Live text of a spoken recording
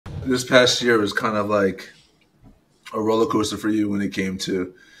this past year was kind of like a roller coaster for you when it came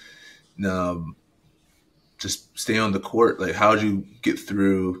to um, just staying on the court. Like, how'd you get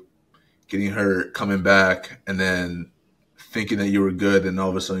through getting hurt, coming back, and then thinking that you were good, and all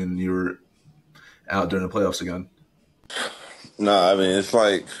of a sudden you were out during the playoffs again? Nah, I mean it's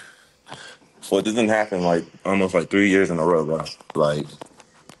like it doesn't happen like almost like 3 years in a row, bro. Like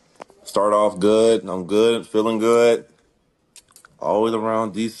start off good, I'm good, feeling good. Always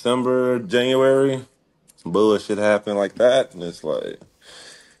around December, January, some bullshit happened like that, and it's like,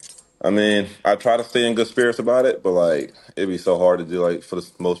 I mean, I try to stay in good spirits about it, but like it'd be so hard to do. Like for the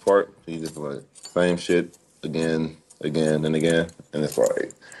most part, you just like same shit again, again, and again, and it's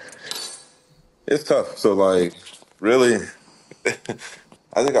like it's tough. So like, really.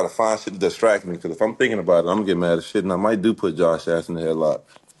 I just gotta find shit to distract me because if I'm thinking about it, I'm gonna get mad as shit, and I might do put Josh Ass in the headlock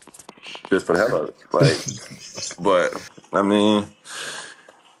just for the hell of it. Like, but I mean,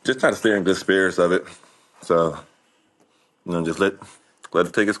 just try to stay in good spirits of it. So just let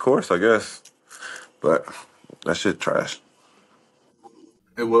it take its course, I guess. But that shit trash.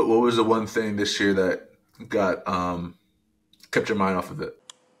 And what was the one thing this year that got kept your mind off of it?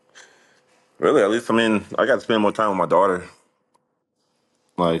 Really, at least I mean, I got to spend more time with my daughter.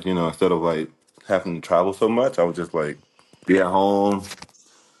 Like instead of like having to travel so much, I would just like be at home,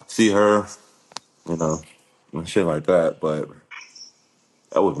 see her, you know, and shit like that. But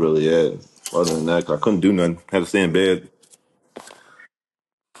that was really it. Other than that, I couldn't do nothing. Had to stay in bed.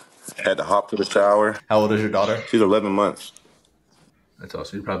 Had to hop to the shower. How old is your daughter? She's 11 months. That's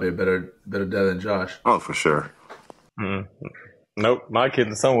awesome. You're probably a better dad than Josh. Oh, for sure. Mm. Nope, my kid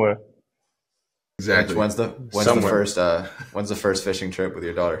is somewhere. Exactly. When's the first fishing trip with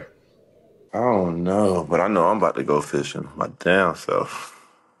your daughter? I don't know, but I know I'm about to go fishing my damn self.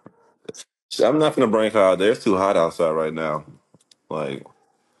 I'm not gonna bring her out there. It's too hot outside right now. Like,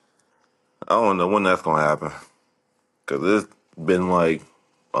 I don't know when that's gonna happen. Cause it's been like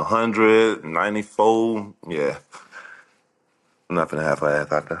 194. Yeah, I'm not gonna have her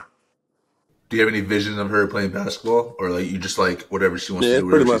ass out there. Do you have any vision of her playing basketball, or like you just like whatever she wants Yeah, to it's do,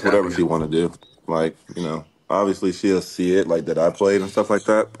 pretty wherever much she's happy? whatever she want to do. Like, obviously she'll see it like that I played and stuff like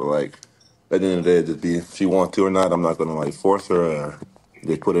that. But like, at the end of the day, just be if she wants to or not. I'm not gonna like force her or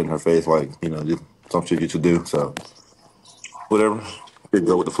just put it in her face like just some shit you should do. So whatever, just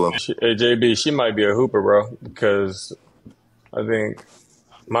go with the flow. Hey, JB, she might be a hooper, bro, because I think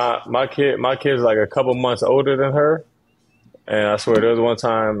my kid's like a couple months older than her, and I swear there was one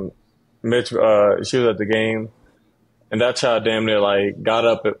time Mitch, she was at the game, and that child damn near like got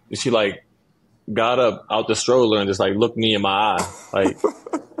up. She like got up out the stroller and just like looked me in my eye. Like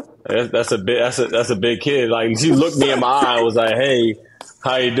that's a big kid. Like she looked me in my eye and was like, "Hey,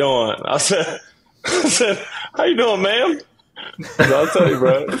 how you doing?" I said, "How you doing, ma'am?" So I'll tell you,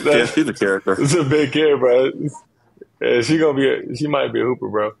 bro. Yeah, she's a character. It's a big kid, bro. Yeah, she might be a hooper,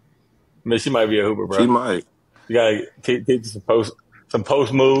 bro. I mean, she might be a hooper, She bro. might. You gotta teach some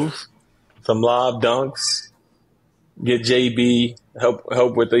post moves, some lob dunks. Get JB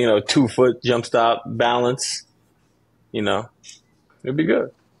help with the 2 foot jump stop balance. It'd be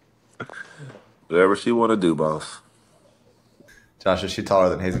good. Whatever she want to do, boss. Josh, is she taller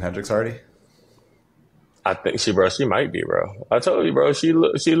than Hazen Hendricks already? I think she might be, bro. I told you, bro. She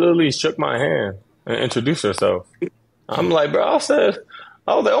literally shook my hand and introduced herself. I'm like, bro. I was like,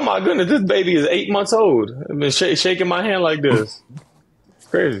 oh my goodness, this baby is 8 months old. I've been shaking my hand like this. It's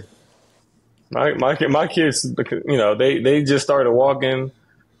crazy. My kids, they just started walking.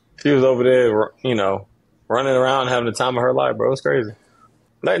 She was over there, running around having the time of her life, bro. It's crazy.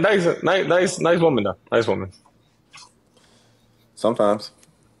 Nice woman though. Nice woman. Sometimes.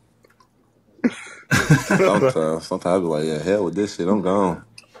 Sometimes I be like, yeah, hell with this shit. I'm gone.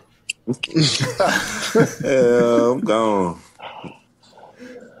 Yeah, I'm gone.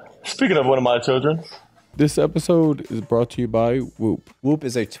 Speaking of one of my children, This episode is brought to you by Whoop. Whoop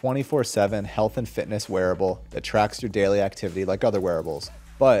is a 24/7 health and fitness wearable that tracks your daily activity like other wearables.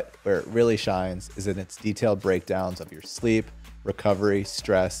 But where it really shines is in its detailed breakdowns of your sleep, recovery,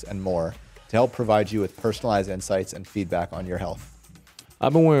 stress, and more to help provide you with personalized insights and feedback on your health.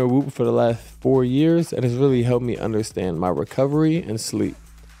 I've been wearing Whoop for the last 4 years, and it's really helped me understand my recovery and sleep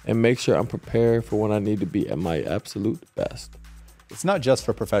and make sure I'm prepared for when I need to be at my absolute best. It's not just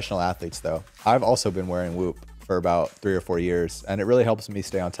for professional athletes, though. I've also been wearing Whoop for about 3 or 4 years, and it really helps me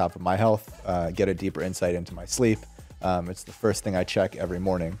stay on top of my health, get a deeper insight into my sleep. It's the first thing I check every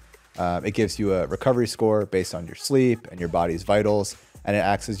morning. It gives you a recovery score based on your sleep and your body's vitals, and it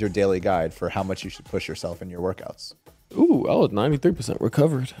acts as your daily guide for how much you should push yourself in your workouts. Ooh, I was 93%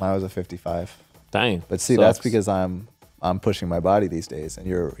 recovered. Mine was a 55. Dang. But see, sucks. that's because I'm I'm pushing my body these days, and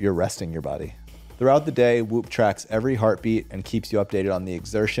you're resting your body. Throughout the day, Whoop tracks every heartbeat and keeps you updated on the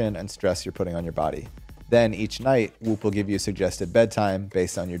exertion and stress you're putting on your body. Then each night, Whoop will give you a suggested bedtime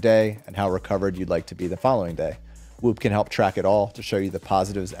based on your day and how recovered you'd like to be the following day. Whoop can help track it all to show you the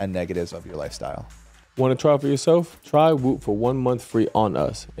positives and negatives of your lifestyle. Want to try for yourself? Try Whoop for 1 month free on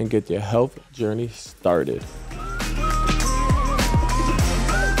us and get your health journey started.